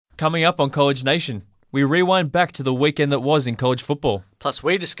Coming up on College Nation, we rewind back to the weekend that was in college football. Plus,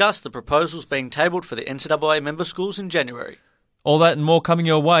 we discuss the proposals being tabled for the NCAA member schools in January. All that and more coming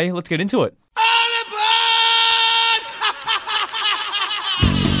your way. Let's get into it.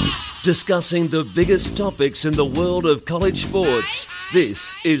 Discussing the biggest topics in the world of college sports.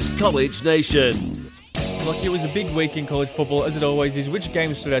 This is College Nation. Lachie, it was a big week in college football, as it always is. Which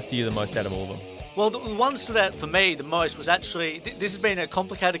game stood out to you the most out of all of them? Well, the one that stood out for me the most was actually, this has been a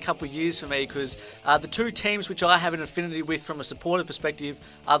complicated couple of years for me because the two teams which I have an affinity with from a supporter perspective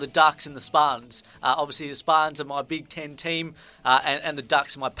are the Ducks and the Spartans. Obviously, the Spartans are my Big Ten team and the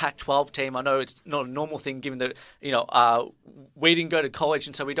Ducks are my Pac-12 team. I know it's not a normal thing given that, we didn't go to college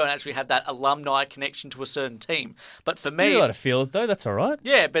and so we don't actually have that alumni connection to a certain team. But for me... You're allowed to feel it though, that's all right.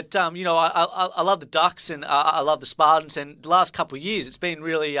 Yeah, but, I love the Ducks and I love the Spartans, and the last couple of years it's been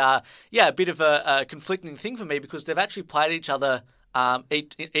really, a bit of a conflicting thing for me because they've actually played each other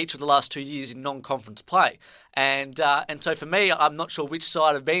each of the last 2 years in non-conference play. And so for me, I'm not sure which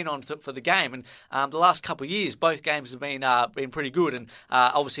side I've been on for the game. And the last couple of years, both games have been pretty good. And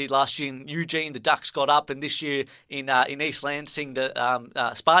obviously last year in Eugene, the Ducks got up, and this year in East Lansing, the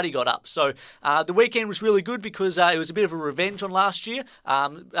Sparty got up. So the weekend was really good because it was a bit of a revenge on last year.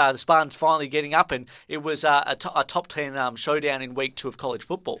 The Spartans finally getting up, and it was a top 10 showdown in week 2 of college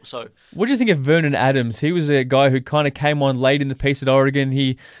football. So, what do you think of Vernon Adams? He was a guy who kind of came on late in the piece at Oregon.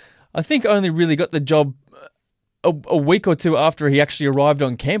 He, I think, only really got the job a week or two after he actually arrived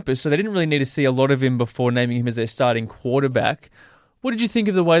on campus, so they didn't really need to see a lot of him before naming him as their starting quarterback. What did you think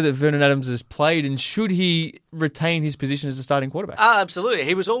of the way that Vernon Adams has played, and should he retain his position as a starting quarterback? Absolutely.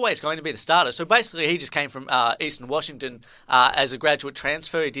 He was always going to be the starter. So basically, he just came from Eastern Washington as a graduate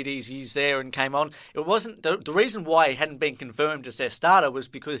transfer. He did his years there and came on. It wasn't the reason why he hadn't been confirmed as their starter was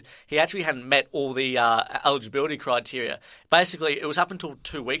because he actually hadn't met all the eligibility criteria. Basically, it was up until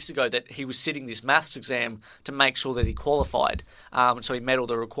 2 weeks ago that he was sitting this maths exam to make sure that he qualified. So he met all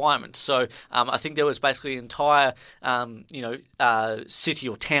the requirements. So I think there was basically an entire, city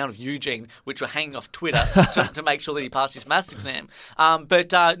or town of Eugene which were hanging off Twitter to make sure that he passed his maths exam.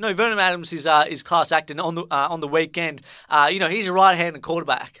 But Vernon Adams is class act, and on the weekend, he's a right-handed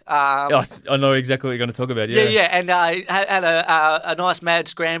quarterback. I know exactly what you're going to talk about. Yeah, and had a nice mad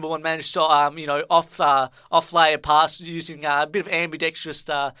scramble and managed to off lay a pass using a bit of ambidextrous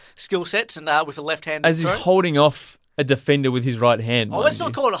skill sets and with a left hand. As he's holding off a defender with his right hand. Oh, let's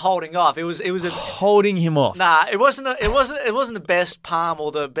not call it holding off. It was holding him off. Nah, it wasn't the best palm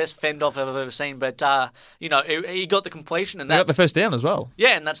or the best fend off I've ever seen. But he got the completion and he got the first down as well.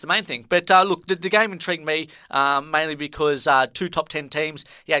 Yeah, and that's the main thing. But look, the game intrigued me mainly because two top 10 teams.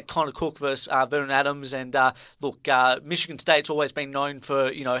 You had Connor Cook versus Vernon Adams, and Michigan State's always been known for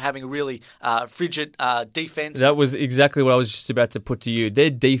having a really frigid defense. That was exactly what I was just about to put to you. Their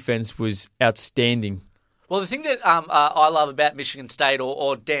defense was outstanding. Well, the thing that I love about Michigan State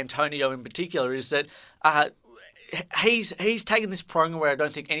or D'Antonio in particular is that he's taken this program where I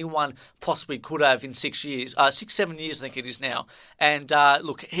don't think anyone possibly could have in 6 years, 7 years I think it is now. And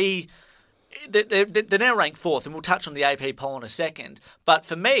look, they're now ranked 4th, and we'll touch on the AP poll in a second. But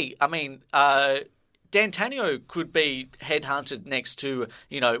for me, I mean, D'Antonio could be headhunted next to,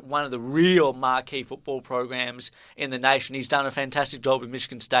 one of the real marquee football programs in the nation. He's done a fantastic job with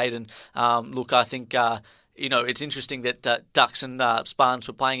Michigan State, and I think it's interesting that Ducks and Spartans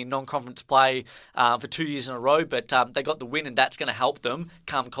were playing in non-conference play for 2 years in a row, but they got the win, and that's going to help them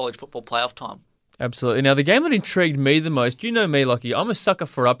come college football playoff time. Absolutely. Now, the game that intrigued me the most, you know me, Lachie, I'm a sucker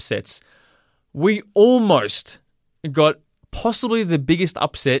for upsets. We almost got possibly the biggest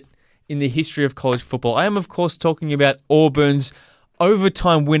upset in the history of college football. I am, of course, talking about Auburn's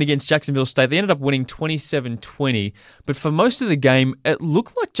overtime win against Jacksonville State. They ended up winning 27-20, but for most of the game, it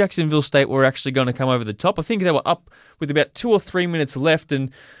looked like Jacksonville State were actually going to come over the top. I think they were up with about 2 or 3 minutes left, and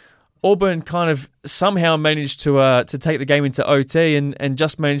Auburn kind of somehow managed to take the game into OT and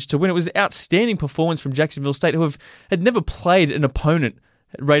just managed to win. It was an outstanding performance from Jacksonville State, who had never played an opponent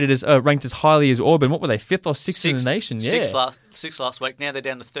ranked as highly as Auburn. What were they, 5th or 6th in the nation? Yeah. Sixth last week. Now they're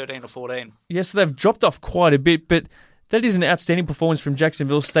down to 13 or 14. Yeah, so they've dropped off quite a bit, but that is an outstanding performance from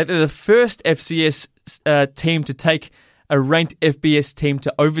Jacksonville State. They're the first FCS team to take a ranked FBS team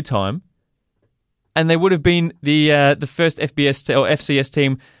to overtime, and they would have been the first FCS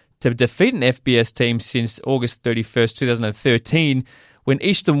team to defeat an FBS team since August 31st, 2013, when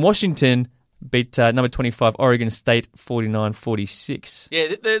Eastern Washington beat number 25 Oregon State 49-46.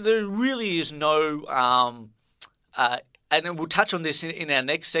 Yeah, there really is no and we'll touch on this in our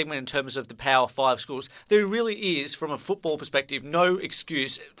next segment in terms of the Power 5 schools, there really is, from a football perspective, no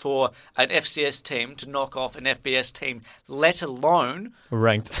excuse for an FCS team to knock off an FBS team, let alone a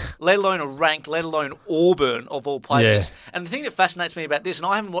ranked, let alone Auburn, of all places. Yeah. And the thing that fascinates me about this, and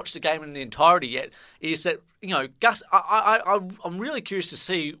I haven't watched the game in the entirety yet, is that, Gus, I'm really curious to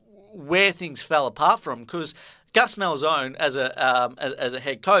see where things fell apart from, because Gus Malzone, as a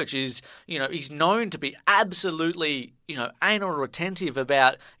head coach, is he's known to be absolutely anal retentive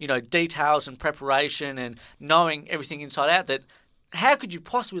about details and preparation and knowing everything inside out. That how could you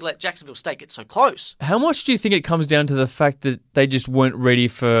possibly let Jacksonville State get so close? How much do you think it comes down to the fact that they just weren't ready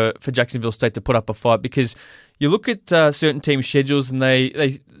for Jacksonville State to put up a fight? Because you look at certain team schedules and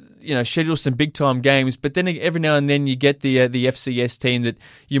they schedule some big-time games, but then every now and then you get the FCS team that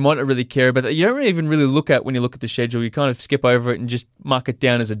you might not really care about, that you don't even really look at when you look at the schedule. You kind of skip over it and just mark it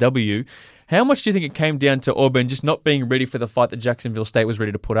down as a W. How much do you think it came down to Auburn just not being ready for the fight that Jacksonville State was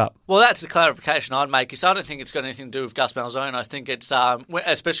ready to put up? Well, that's the clarification I'd make. Is I don't think it's got anything to do with Gus Malzone. I think it's,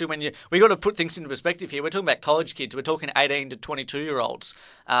 especially when we got to put things into perspective here. We're talking about college kids. We're talking 18 to 22-year-olds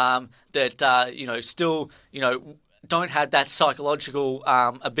that still don't have that psychological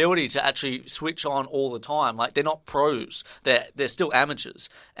ability to actually switch on all the time. Like, they're not pros; they're still amateurs,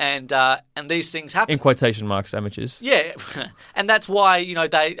 and these things happen. In quotation marks, amateurs. Yeah, and that's why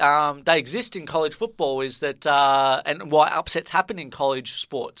they exist in college football. Is that and why upsets happen in college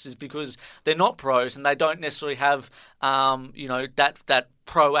sports is because they're not pros and they don't necessarily have that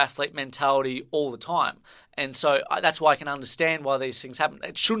pro athlete mentality all the time. And so that's why I can understand why these things happen.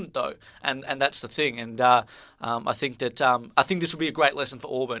 It shouldn't, though, and that's the thing. And I think that this will be a great lesson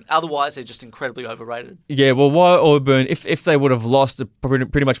for Auburn. Otherwise, they're just incredibly overrated. Yeah, well, why Auburn? If they would have lost, it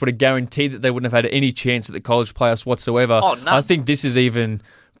pretty much would have guaranteed that they wouldn't have had any chance at the college playoffs whatsoever. Oh, none. I think this is even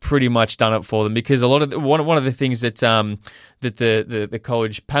pretty much done it for them, because a lot of one of the things that the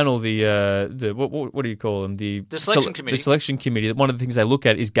college panel, what do you call them, the selection committee, one of the things they look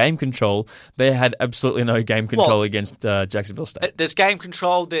at is game control. They had absolutely no game control against Jacksonville State. There's game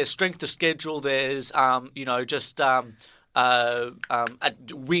control, there's strength of schedule, there's wins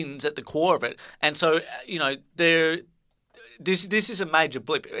at the core of it, and so This is a major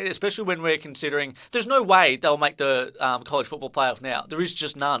blip, especially when we're considering there's no way they'll make the college football playoff now. There is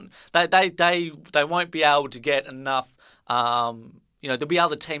just none. They won't be able to get enough. There'll be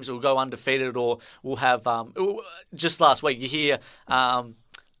other teams that will go undefeated or will have. Just last week, you hear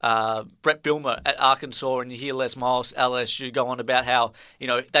Brett Bilmer at Arkansas and you hear Les Miles at LSU go on about how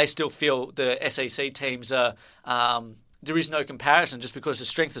they still feel the SEC teams are. There is no comparison just because the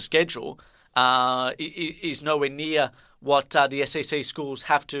strength of schedule is nowhere near what the SEC schools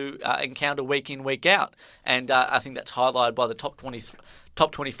have to encounter week in, week out. And I think that's highlighted by the top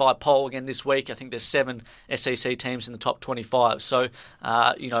 25 poll again this week. I think there's 7 SEC teams in the top 25. So,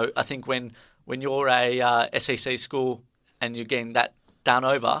 I think when you're a SEC school and you're getting that done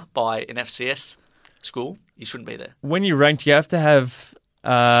over by an FCS school, you shouldn't be there. When you're ranked, you have to have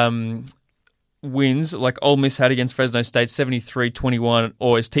wins like Ole Miss had against Fresno State, 73-21,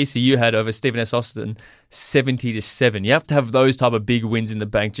 or as TCU had over Stephen S. Austin, 70-7. You have to have those type of big wins in the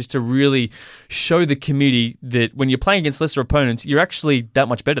bank just to really show the community that when you're playing against lesser opponents, you're actually that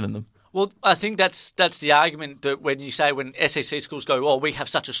much better than them. Well, I think that's the argument that when SEC schools go, oh, we have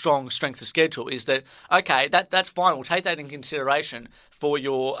such a strong strength of schedule, is that, okay, that's fine. We'll take that in consideration for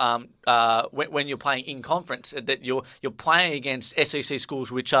your when you're playing in conference, that you're playing against SEC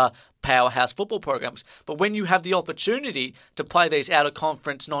schools which are powerhouse football programs. But when you have the opportunity to play these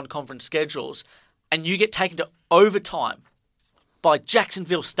out-of-conference, non-conference schedules, and you get taken to overtime by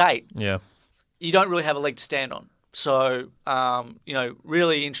Jacksonville State, you don't really have a leg to stand on. So,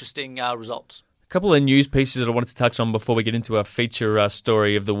 really interesting results. A couple of news pieces that I wanted to touch on before we get into our feature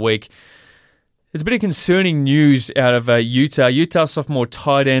story of the week. There's a bit of concerning news out of Utah. Utah sophomore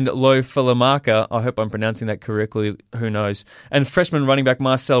tight end Lo Filamaka, I hope I'm pronouncing that correctly, who knows, and freshman running back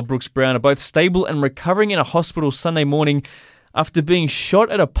Marcel Brooks-Brown are both stable and recovering in a hospital Sunday morning after being shot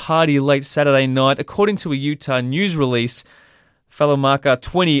at a party late Saturday night. According to a Utah news release, Filamaka,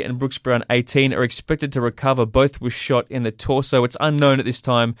 20, and Brooks-Brown, 18, are expected to recover. Both were shot in the torso. It's unknown at this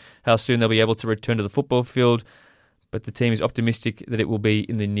time how soon they'll be able to return to the football field, but the team is optimistic that it will be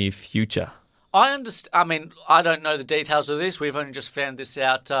in the near future. I understand. I mean, I don't know the details of this. We've only just found this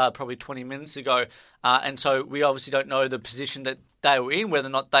out probably 20 minutes ago, and so we obviously don't know the position that they were in, whether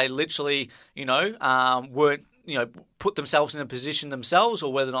or not they literally, weren't, put themselves in a position themselves,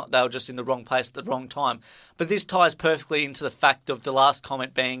 or whether or not they were just in the wrong place at the wrong time. But this ties perfectly into the fact of the last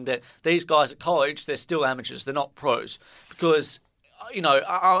comment being that these guys at college, they're still amateurs. They're not pros. Because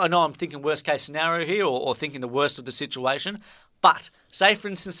I know I'm thinking worst case scenario here or thinking the worst of the situation. But say, for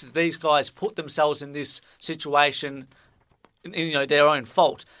instance, that these guys put themselves in this situation, their own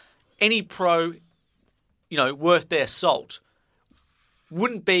fault. Any pro, worth their salt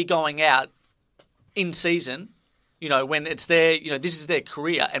wouldn't be going out in season, when it's their, this is their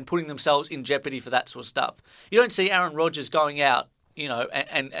career and putting themselves in jeopardy for that sort of stuff. You don't see Aaron Rodgers going out,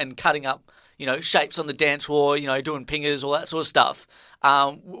 and cutting up, shapes on the dance floor, doing pingers, all that sort of stuff,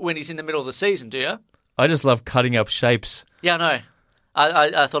 when he's in the middle of the season, do you? I just love cutting up shapes. Yeah, I know.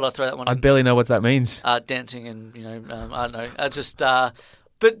 I thought I'd throw that one in. I barely know what that means. Dancing and, I don't know. I just...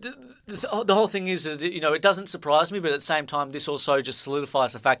 But the whole thing is that, it doesn't surprise me, but at the same time, this also just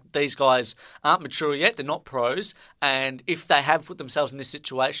solidifies the fact that these guys aren't mature yet. They're not pros. And if they have put themselves in this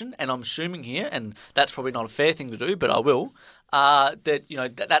situation, and I'm assuming here, and that's probably not a fair thing to do, but I will,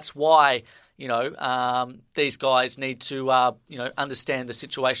 that's why... these guys need to, understand the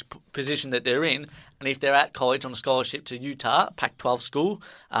situation, position that they're in. And if they're at college on a scholarship to Utah, a Pac-12 school,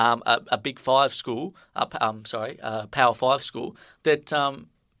 a Big Five school, Power Five school, that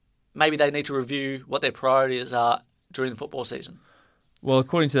maybe they need to review what their priorities are during the football season. Well,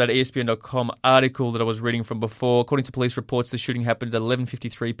 according to that ESPN.com article that I was reading from before, according to police reports, the shooting happened at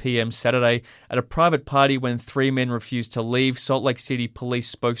 11:53 p.m. Saturday at a private party when 3 men refused to leave. Salt Lake City police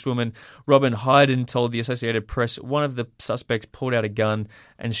spokeswoman Robin Hyden told the Associated Press one of the suspects pulled out a gun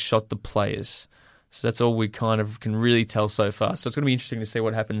and shot the players. So that's all we kind of can really tell so far. So it's going to be interesting to see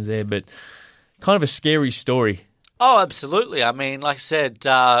what happens there, but kind of a scary story. Oh, absolutely. I mean, like I said,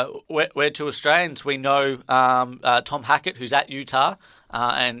 we're two Australians. We know Tom Hackett, who's at Utah,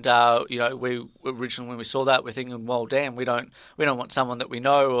 we originally when we saw that, we're thinking, well, damn, we don't want someone that we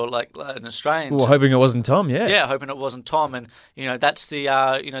know or like an Australian. Well, hoping it wasn't Tom, yeah. Yeah, hoping it wasn't Tom, and that's the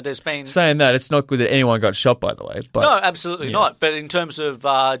there's been saying that it's not good that anyone got shot, by the way. But no, absolutely not. But in terms of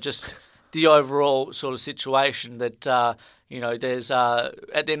just the overall sort of situation that. There's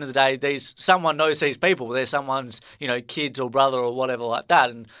at the end of the day, someone knows these people. There's someone's, kids or brother or whatever like that,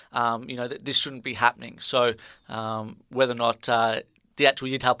 and this shouldn't be happening. So whether or not the actual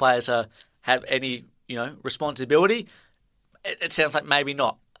Utah players have any, responsibility, it sounds like maybe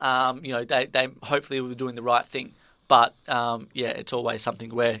not. They hopefully will be doing the right thing. But, it's always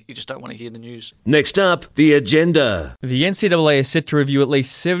something where you just don't want to hear the news. Next up, the agenda. The NCAA is set to review at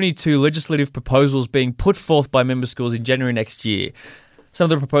least 72 legislative proposals being put forth by member schools in January next year. Some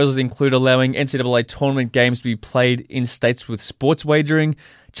of the proposals include allowing NCAA tournament games to be played in states with sports wagering,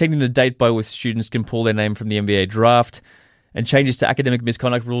 changing the date by which students can pull their name from the NBA draft, and changes to academic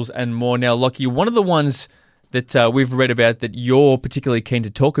misconduct rules and more. Now, Lachie, one of the ones that we've read about that you're particularly keen to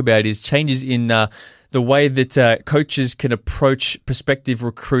talk about is changes in the way that coaches can approach prospective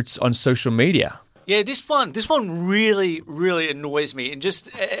recruits on social media. Yeah, this one really, really annoys me. And just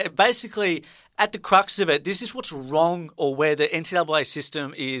basically, at the crux of it, this is what's wrong or where the NCAA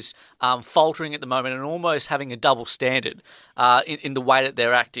system is faltering at the moment and almost having a double standard in the way that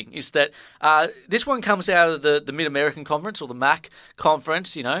they're acting. Is that this one comes out of the Mid-American Conference or the MAC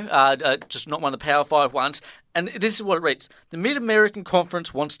Conference, just not one of the Power 5 ones. And this is what it reads. The Mid-American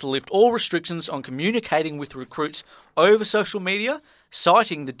Conference wants to lift all restrictions on communicating with recruits over social media,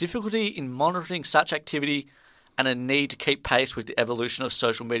 citing the difficulty in monitoring such activity and a need to keep pace with the evolution of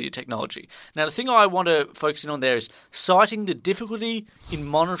social media technology. Now, the thing I want to focus in on there is citing the difficulty in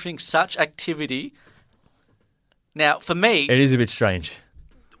monitoring such activity. Now, for me... It is a bit strange.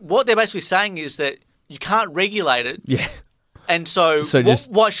 What they're basically saying is that you can't regulate it. Yeah. And so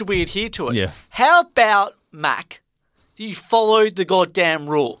why should we adhere to it? Yeah. How about, Mac, you follow the goddamn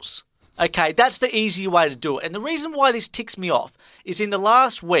rules? Okay, that's the easier way to do it. And the reason why this ticks me off is in the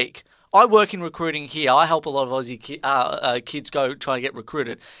last week, I work in recruiting here. I help a lot of Aussie kids go try to get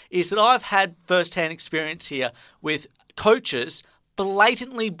recruited. Is that I've had first-hand experience here with coaches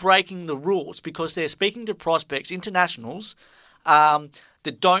blatantly breaking the rules because they're speaking to prospects, internationals,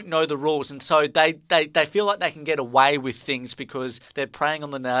 that don't know the rules, and so they feel like they can get away with things because they're preying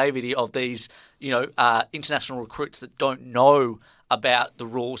on the naivety of these international recruits that don't know about the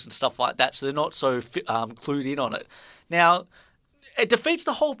rules and stuff like that. So they're not so clued in on it. Now, it defeats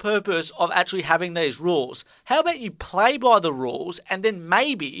the whole purpose of actually having these rules. How about you play by the rules and then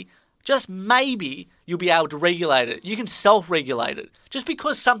maybe, just maybe, you'll be able to regulate it. You can self-regulate it. Just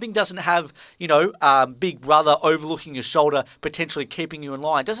because something doesn't have, Big Brother overlooking your shoulder, potentially keeping you in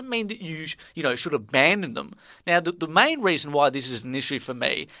line, doesn't mean that you should abandon them. Now, the main reason why this is an issue for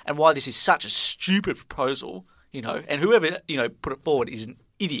me and why this is such a stupid proposal, and whoever, put it forward is an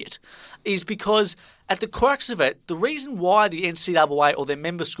idiot, is because at the crux of it, the reason why the NCAA or their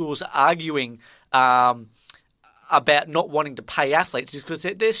member schools are arguing about not wanting to pay athletes is because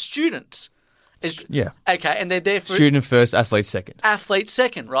they're students. Okay, and they're there for... Student first, athlete second. Athlete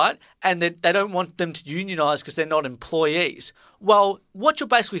second, right? And they don't want them to unionise because they're not employees. Well, what you're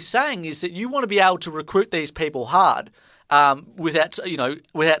basically saying is that you want to be able to recruit these people hard without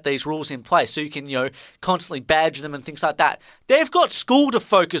these rules in place, so you can constantly badger them and things like that. They've got school to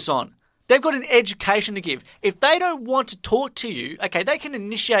focus on. They've got an education to give. If they don't want to talk to you, okay, they can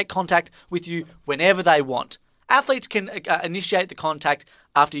initiate contact with you whenever they want. Athletes can initiate the contact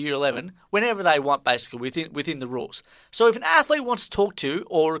after year 11 whenever they want, basically, within the rules. So if an athlete wants to talk to you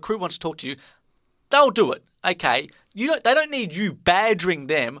or a recruit wants to talk to you, they'll do it, okay? They don't need you badgering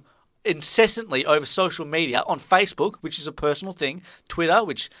them incessantly over social media, on Facebook, which is a personal thing, Twitter,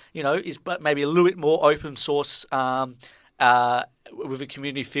 which is maybe a little bit more open source with a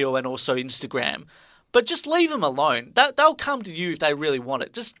community feel, and also Instagram. But just leave them alone. They'll come to you if they really want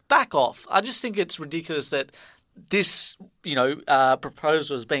it. Just back off. I just think it's ridiculous that this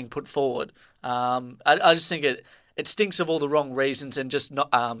proposal is being put forward. I just think it stinks of all the wrong reasons, and just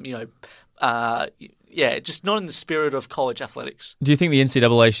not just not in the spirit of college athletics. Do you think the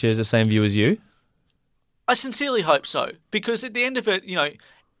NCAA shares the same view as you? I sincerely hope so, because at the end of it,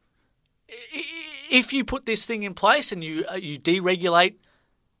 if you put this thing in place and you deregulate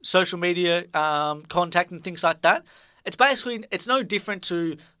social media contact and things like that, it's no different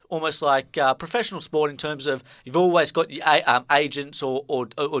to almost like professional sport, in terms of you've always got your agents or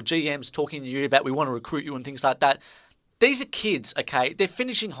GMs talking to you about, we want to recruit you and things like that. These are kids, okay? They're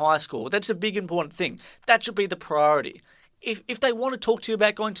finishing high school. That's a big important thing. That should be the priority. If they want to talk to you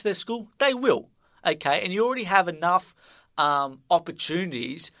about going to their school, they will, okay? And you already have enough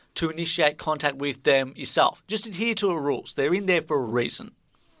opportunities to initiate contact with them yourself. Just adhere to the rules. They're in there for a reason.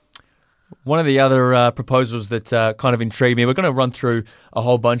 One of the other proposals that kind of intrigued me, we're going to run through a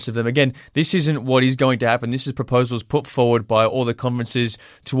whole bunch of them. Again, this isn't what is going to happen. This is proposals put forward by all the conferences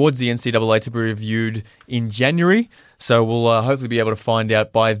towards the NCAA to be reviewed in January. So we'll hopefully be able to find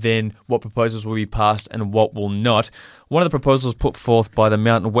out by then what proposals will be passed and what will not. One of the proposals put forth by the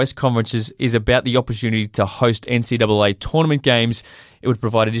Mountain West conferences is about the opportunity to host NCAA tournament games. It would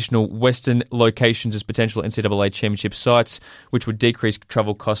provide additional Western locations as potential NCAA championship sites, which would decrease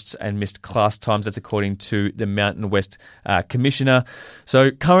travel costs and missed class times. That's according to the Mountain West commissioner. So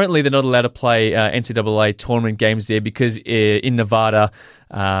currently they're not allowed to play NCAA tournament games there because in Nevada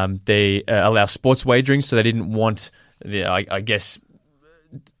they allow sports wagering, so they didn't want... I guess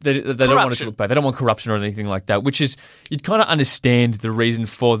they don't want it to look bad. They don't want corruption or anything like that, which is, you'd kind of understand the reason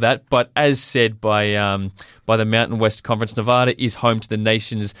for that. But as said by the Mountain West Conference, Nevada is home to the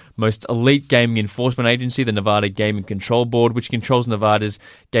nation's most elite gaming enforcement agency, the Nevada Gaming Control Board, which controls Nevada's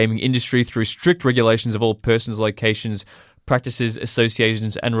gaming industry through strict regulations of all persons, locations, practices,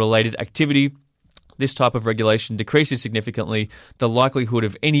 associations, and related activity. This type of regulation decreases significantly the likelihood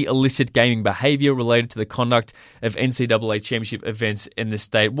of any illicit gaming behaviour related to the conduct of NCAA championship events in the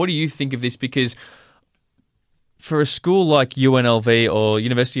state. What do you think of this? Because for a school like UNLV or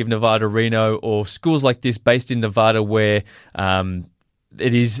University of Nevada, Reno, or schools like this based in Nevada where it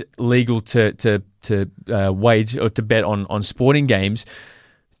is legal to wage or to bet on sporting games,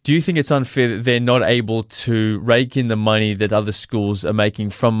 do you think it's unfair that they're not able to rake in the money that other schools are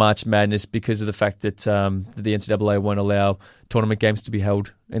making from March Madness because of the fact that the NCAA won't allow tournament games to be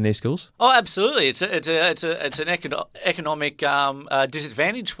held in their schools? Oh, absolutely. It's an economic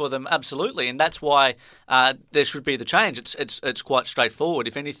disadvantage for them, absolutely, and that's why there should be the change. It's quite straightforward.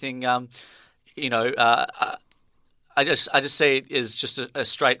 If anything, I just see it as just a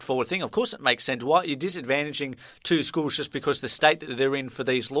straightforward thing. Of course, it makes sense. Why you're disadvantaging two schools just because the state that they're in for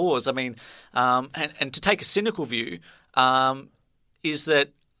these laws? I mean, and to take a cynical view is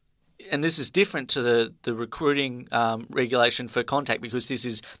that, and this is different to the recruiting regulation for contact, because this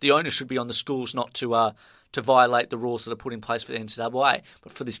is the onus should be on the schools not to violate the rules that are put in place for the NCAA.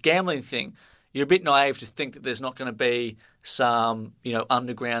 But for this gambling thing, you're a bit naive to think that there's not going to be some,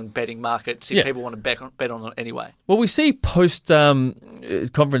 underground betting markets if people want to bet on it anyway. Well, we see post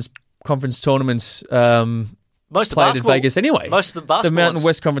conference tournaments most played in Vegas anyway. Most of the basketball. The Mountain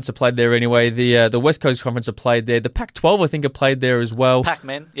West Conference are played there anyway. The West Coast Conference are played there. The Pac-12, I think, are played there as well.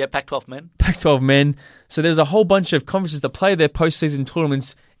 Pac-12 men. Pac-12 men. So there's a whole bunch of conferences that play their postseason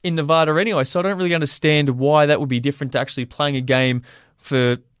tournaments in Nevada anyway. So I don't really understand why that would be different to actually playing a game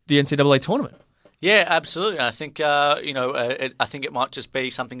for the NCAA tournament. Yeah, absolutely. I think I think it might just be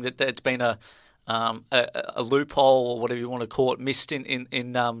something that's been a loophole, or whatever you want to call it, missed in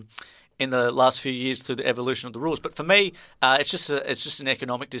in the last few years through the evolution of the rules. But for me, it's just an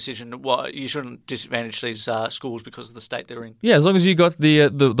economic decision. You shouldn't disadvantage these schools because of the state they're in. Yeah, as long as you got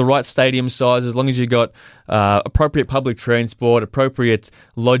the right stadium size, as long as you got appropriate public transport, appropriate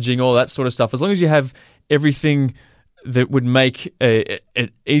lodging, all that sort of stuff, as long as you have everything that would make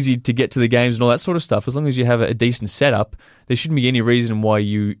it easy to get to the games and all that sort of stuff, as long as you have a decent setup, there shouldn't be any reason why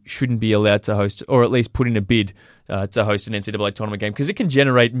you shouldn't be allowed to host, or at least put in a bid to host an NCAA tournament game, because it can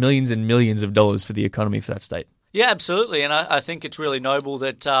generate millions and millions of dollars for the economy for that state. Yeah, absolutely, and I think it's really noble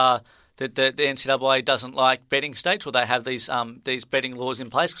that the NCAA doesn't like betting states, or they have these betting laws in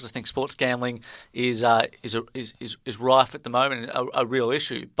place, because I think sports gambling is rife at the moment, a real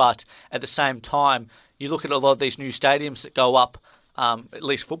issue. But at the same time, you look at a lot of these new stadiums that go up, at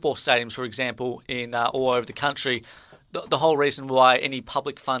least football stadiums, for example, in all over the country. The whole reason why any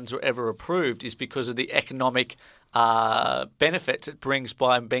public funds are ever approved is because of the economic benefits it brings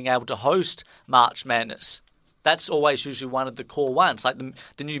by being able to host March Madness. That's always usually one of the core ones. Like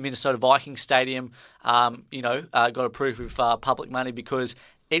the new Minnesota Vikings Stadium, got approved with public money because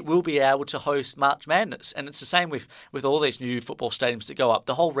it will be able to host March Madness. And it's the same with all these new football stadiums that go up.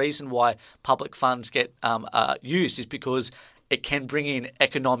 The whole reason why public funds get used is because it can bring in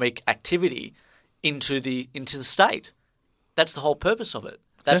economic activity into the state. That's the whole purpose of it.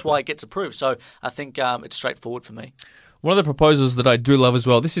 That's why it gets approved. So I think it's straightforward for me. One of the proposals that I do love as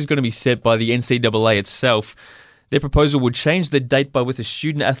well, this is going to be set by the NCAA itself. Their proposal would change the date by which a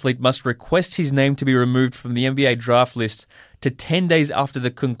student-athlete must request his name to be removed from the NBA draft list to 10 days after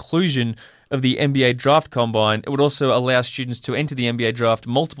the conclusion of the NBA draft combine. It would also allow students to enter the NBA draft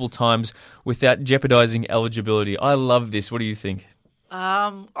multiple times without jeopardizing eligibility. I love this. What do you think?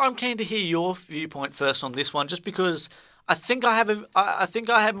 I'm keen to hear your viewpoint first on this one, just because I think I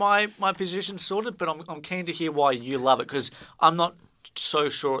have my position sorted, but I'm keen to hear why you love it, because I'm not so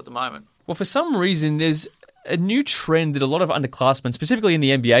sure at the moment. Well, for some reason, there's a new trend that a lot of underclassmen, specifically in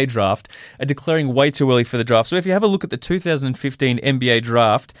the NBA draft, are declaring way too early for the draft. So if you have a look at the 2015 NBA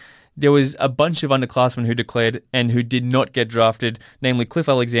draft, there was a bunch of underclassmen who declared and who did not get drafted, namely Cliff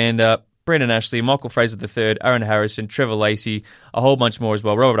Alexander, Brandon Ashley, Michael Fraser III, Aaron Harrison, Trevor Lacey, a whole bunch more as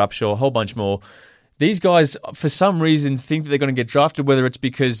well, Robert Upshaw, a whole bunch more. These guys, for some reason, think that they're going to get drafted, whether it's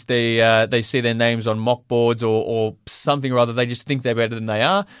because they see their names on mock boards or something or other. They just think they're better than they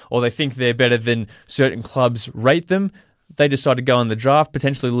are, or they think they're better than certain clubs rate them. They decide to go in the draft,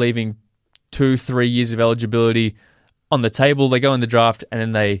 potentially leaving 2-3 years of eligibility on the table. They go in the draft, and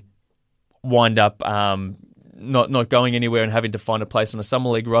then they wind up not going anywhere and having to find a place on a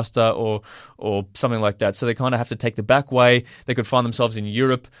summer league roster or something like that. So they kind of have to take the back way. They could find themselves in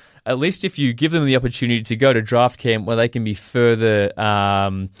Europe. At least if you give them the opportunity to go to draft camp where they can be further,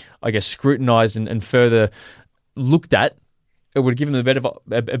 scrutinized and further looked at, it would give them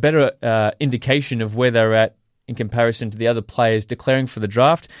a better indication of where they're at in comparison to the other players declaring for the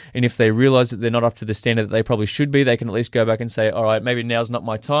draft. And if they realize that they're not up to the standard that they probably should be, they can at least go back and say, all right, maybe now's not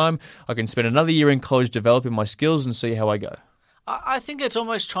my time. I can spend another year in college developing my skills and see how I go. I think it's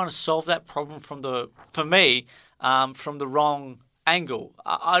almost trying to solve that problem from the wrong angle.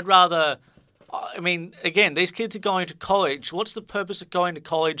 I'd rather, again, these kids are going to college. What's the purpose of going to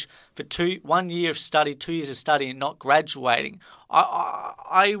college for 1 year of study, 2 years of study, and not graduating?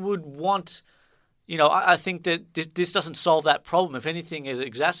 I would want, I think that this doesn't solve that problem. If anything, it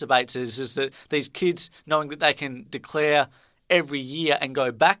exacerbates it, is that these kids, knowing that they can declare every year and go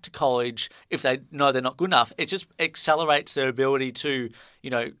back to college if they know they're not good enough, it just accelerates their ability to,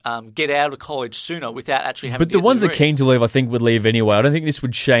 get out of college sooner without actually having to get a degree. But the ones that are keen to leave, I think, would leave anyway. I don't think this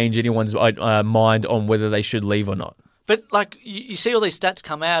would change anyone's mind on whether they should leave or not. But, you see all these stats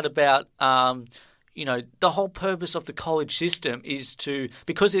come out about, the whole purpose of the college system is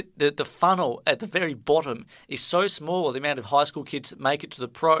because the funnel at the very bottom is so small, the amount of high school kids that make it to the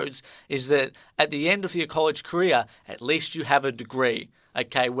pros, is that at the end of your college career, at least you have a degree,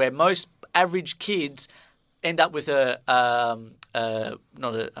 okay, where most average kids end up with what's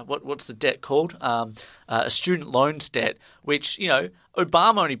the debt called? A student loans debt, which,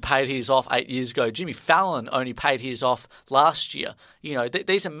 Obama only paid his off 8 years ago. Jimmy Fallon only paid his off last year.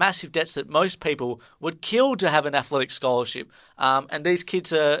 These are massive debts that most people would kill to have an athletic scholarship. And these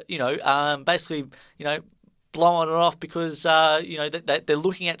kids are, basically, blowing it off because, they're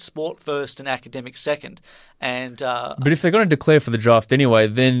looking at sport first and academics second. But if they're going to declare for the draft anyway,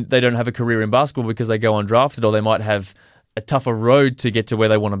 then they don't have a career in basketball because they go undrafted, or they might have a tougher road to get to where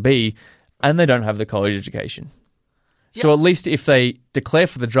they want to be, and they don't have the college education. So at least if they declare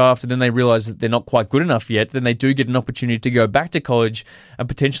for the draft and then they realize that they're not quite good enough yet, then they do get an opportunity to go back to college and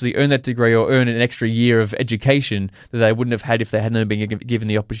potentially earn that degree or earn an extra year of education that they wouldn't have had if they hadn't been given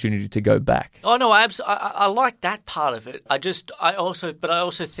the opportunity to go back. Oh no, I like that part of it. I also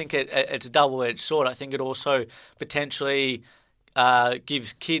think it's a double-edged sword. I think it also potentially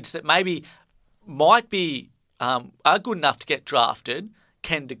gives kids that maybe might be are good enough to get drafted,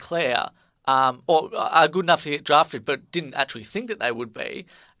 can declare, or are good enough to get drafted but didn't actually think that they would be,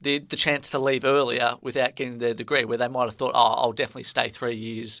 the chance to leave earlier without getting their degree, where they might have thought, I'll definitely stay 3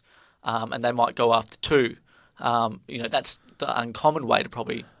 years, and they might go after 2. That's the uncommon way to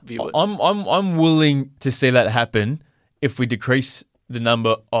probably view it. I'm willing to see that happen if we decrease the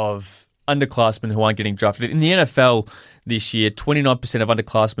number of underclassmen who aren't getting drafted. In the NFL this year, 29% of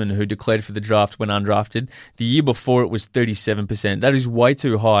underclassmen who declared for the draft went undrafted. The year before, it was 37%. That is way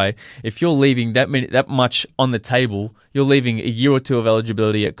too high. If you're leaving that much on the table, you're leaving a year or two of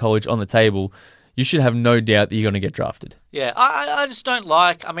eligibility at college on the table, you should have no doubt that you're going to get drafted. Yeah, I just don't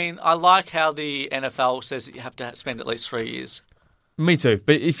like... I mean, I like how the NFL says that you have to spend at least 3 years. Me too.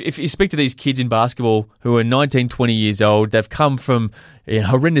 But if you speak to these kids in basketball who are 19, 20 years old, they've come from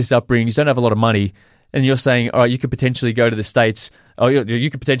horrendous upbringings, don't have a lot of money, and you're saying, all right, you could potentially go to the States, or you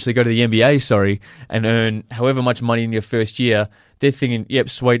could potentially go to the NBA, and earn however much money in your first year. They're thinking, yep,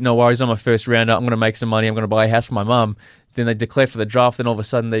 sweet, no worries, I'm a first rounder, I'm going to make some money, I'm going to buy a house for my mum. Then they declare for the draft, and all of a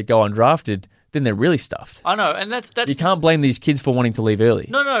sudden they go undrafted. Then they're really stuffed. I know, and that's you can't blame these kids for wanting to leave early.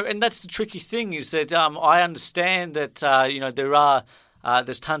 No, and that's the tricky thing is that I understand that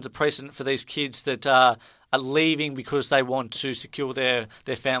there's tons of precedent for these kids that are leaving because they want to secure their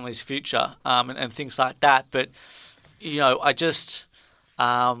family's future and things like that. But I just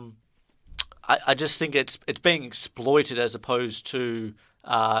think it's being exploited as opposed to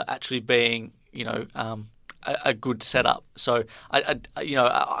actually being a good setup. So I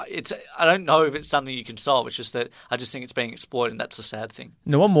don't know if it's something you can solve. It's just that I just think it's being exploited, and that's a sad thing.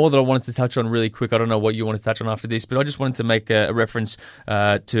 Now, one more that I wanted to touch on really quick. I don't know what you want to touch on after this, but I just wanted to make a reference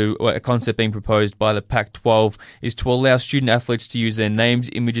to a concept being proposed by the Pac-12 is to allow student athletes to use their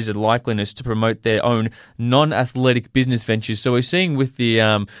names, images, and likeliness to promote their own non-athletic business ventures. So we're seeing with the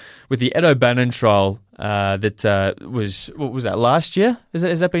Ed O'Bannon trial. That was that last year?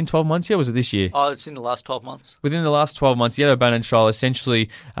 Has that been 12 months yet? Or was it this year? Oh, it's in the last 12 months. Within the last 12 months, the Ed O'Bannon trial essentially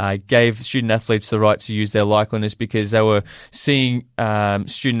gave student athletes the right to use their likeliness because they were seeing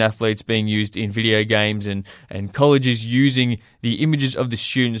student athletes being used in video games and colleges using the images of the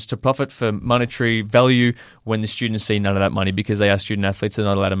students to profit for monetary value when the students see none of that money because they are student athletes, they're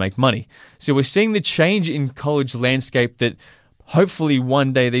not allowed to make money. So we're seeing the change in college landscape that hopefully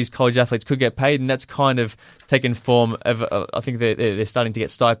one day these college athletes could get paid, and that's kind of taken form of, I think they're starting to get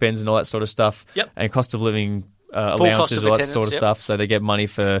stipends and all that sort of stuff, and cost of living allowances, all that sort of stuff, so they get money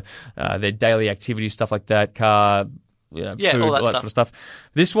for their daily activities, stuff like that, car, food, all that sort of stuff.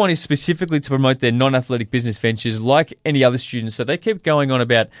 This one is specifically to promote their non-athletic business ventures like any other students, so they keep going on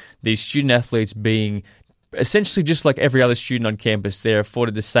about these student athletes being essentially just like every other student on campus. They're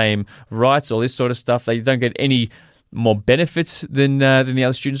afforded the same rights, all this sort of stuff. They don't get any more benefits than the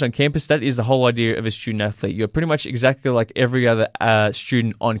other students on campus. That is the whole idea of a student athlete. You're pretty much exactly like every other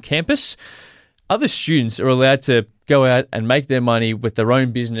student on campus. Other students are allowed to go out and make their money with their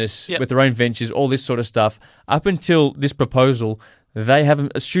own business, with their own ventures, all this sort of stuff. Up until this proposal,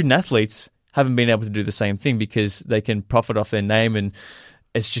 student athletes haven't been able to do the same thing because they can profit off their name, and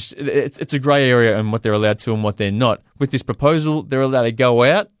it's a grey area on what they're allowed to and what they're not. With this proposal, they're allowed to go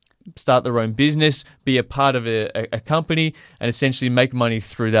out, start their own business, be a part of a company, and essentially make money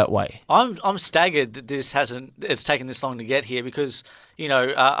through that way. I'm staggered that it's taken this long to get here because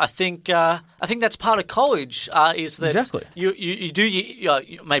I think that's part of college is that exactly. you do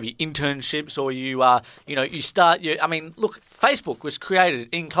maybe internships or you start. Look, Facebook was created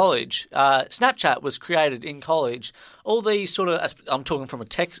in college. Snapchat was created in college. All these sort of, I'm talking from a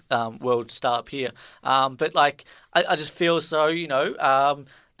tech world startup here, but like I just feel as though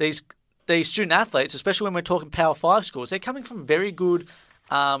these student athletes, especially when we're talking Power 5 schools, they're coming from very good,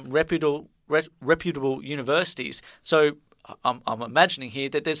 reputable universities. So I'm imagining here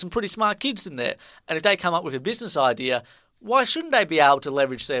that there's some pretty smart kids in there. And if they come up with a business idea, why shouldn't they be able to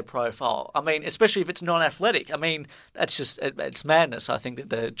leverage their profile? I mean, especially if it's non-athletic. I mean, it's madness. I think that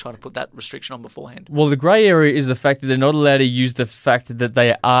they're trying to put that restriction on beforehand. Well, the grey area is the fact that they're not allowed to use the fact that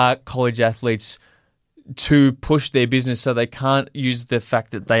they are college athletes to push their business, so they can't use the fact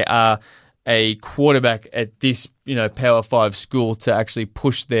that they are a quarterback at this, Power 5 school to actually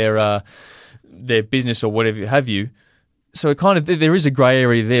push their business or whatever have you. it kind of, there is a grey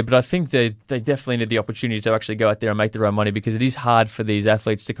area there, but I think they definitely need the opportunity to actually go out there and make their own money, because it is hard for these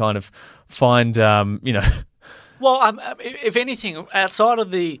athletes to kind of find, Well, if anything, outside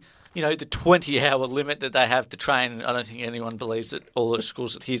of the 20-hour limit that they have to train, I don't think anyone believes that all those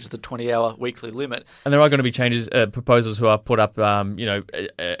schools adhere to the 20-hour weekly limit. And there are going to be changes, proposals who are put up,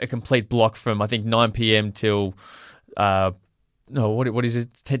 a complete block from, I think, 9 p.m. till... what is it?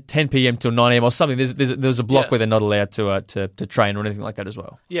 10 p.m. till 9 a.m. or something. There's a block where they're not allowed to train or anything like that as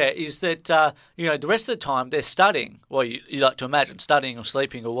well. Yeah, is that the rest of the time they're studying. Well, you like to imagine studying or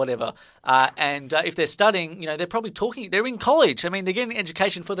sleeping or whatever. And if they're studying, they're probably talking. They're in college. I mean, they're getting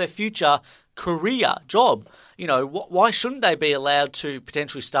education for their future career, job. Why shouldn't they be allowed to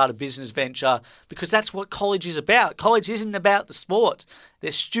potentially start a business venture? Because that's what college is about. College isn't about the sport.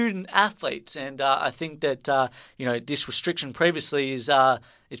 They're student athletes, and I think that this restriction previously is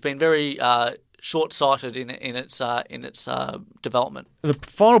it's been very short-sighted in its development. The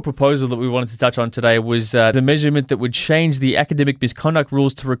final proposal that we wanted to touch on today was the measurement that would change the academic misconduct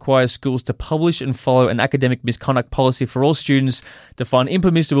rules to require schools to publish and follow an academic misconduct policy for all students, define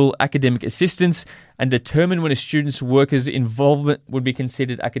impermissible academic assistance, and determine when a student's worker's involvement would be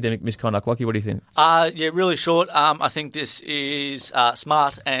considered academic misconduct. Lachie, what do you think? Really short. I think this is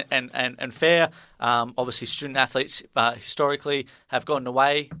smart and fair. Obviously, student athletes historically have gotten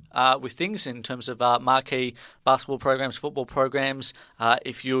away with things in terms of marquee basketball programs, football programs.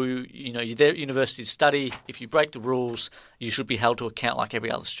 If you're there at university to study, if you break the rules, you should be held to account like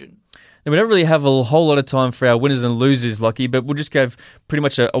every other student. And we don't really have a whole lot of time for our winners and losers, Lachie, but we'll just give pretty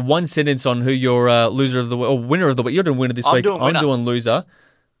much a one sentence on who your loser of the week or winner of the week. You're doing winner this week. I'm doing loser.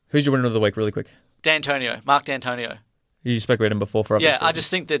 Who's your winner of the week, really quick? Mark D'Antonio. You spoke about him before for obvious reasons. I just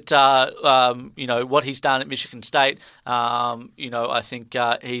think that what he's done at Michigan State. I think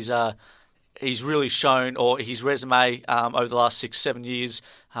he's really shown, or his resume over the last 6-7 years.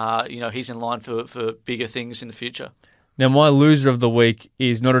 He's in line for bigger things in the future. Now, my loser of the week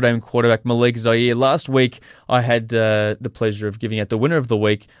is Notre Dame quarterback Malik Zaire. Last week, I had the pleasure of giving out the winner of the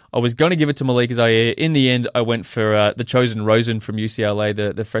week. I was going to give it to Malik Zaire. In the end, I went for the chosen Rosen from UCLA,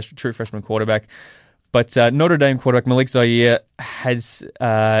 the true freshman quarterback. But Notre Dame quarterback Malik Zaire has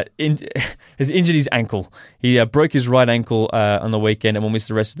injured his ankle. He broke his right ankle on the weekend and will miss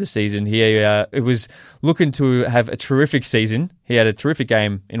the rest of the season. He was looking to have a terrific season. He had a terrific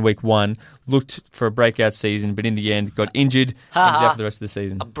game in week 1, looked for a breakout season, but in the end got injured and he's out for the rest of the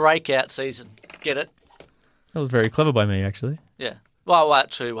season. A breakout season. Get it? That was very clever by me, actually. Yeah. Well,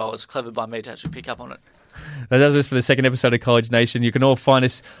 it's clever by me to actually pick up on it. That does this for the second episode of College Nation. You can all find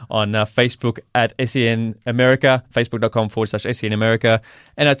us on Facebook at SEN America, facebook.com/SEN America,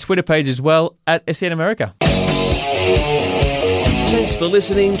 and our Twitter page as well at SEN America. Thanks for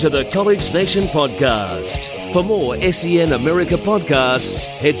listening to the College Nation podcast. For more SEN America podcasts,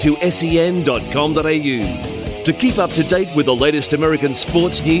 head to sen.com.au. To keep up to date with the latest American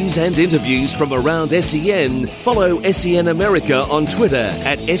sports news and interviews from around SEN, follow SEN America on Twitter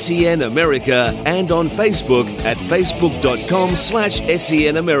at SEN America and on Facebook at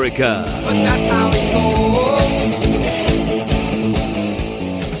facebook.com/SEN America. But that's how it goes.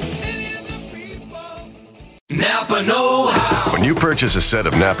 Napa know-how. When you purchase a set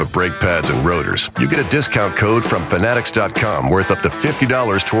of Napa brake pads and rotors, you get a discount code from Fanatics.com worth up to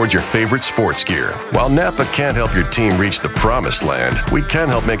 $50 towards your favorite sports gear. While Napa can't help your team reach the promised land, we can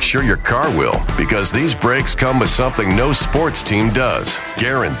help make sure your car will, because these brakes come with something no sports team does: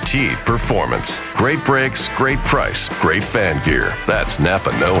 guaranteed performance. Great brakes, great price, great fan gear. That's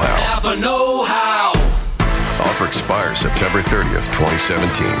Napa know-how. Napa know-how. Offer expires September 30th,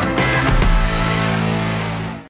 2017.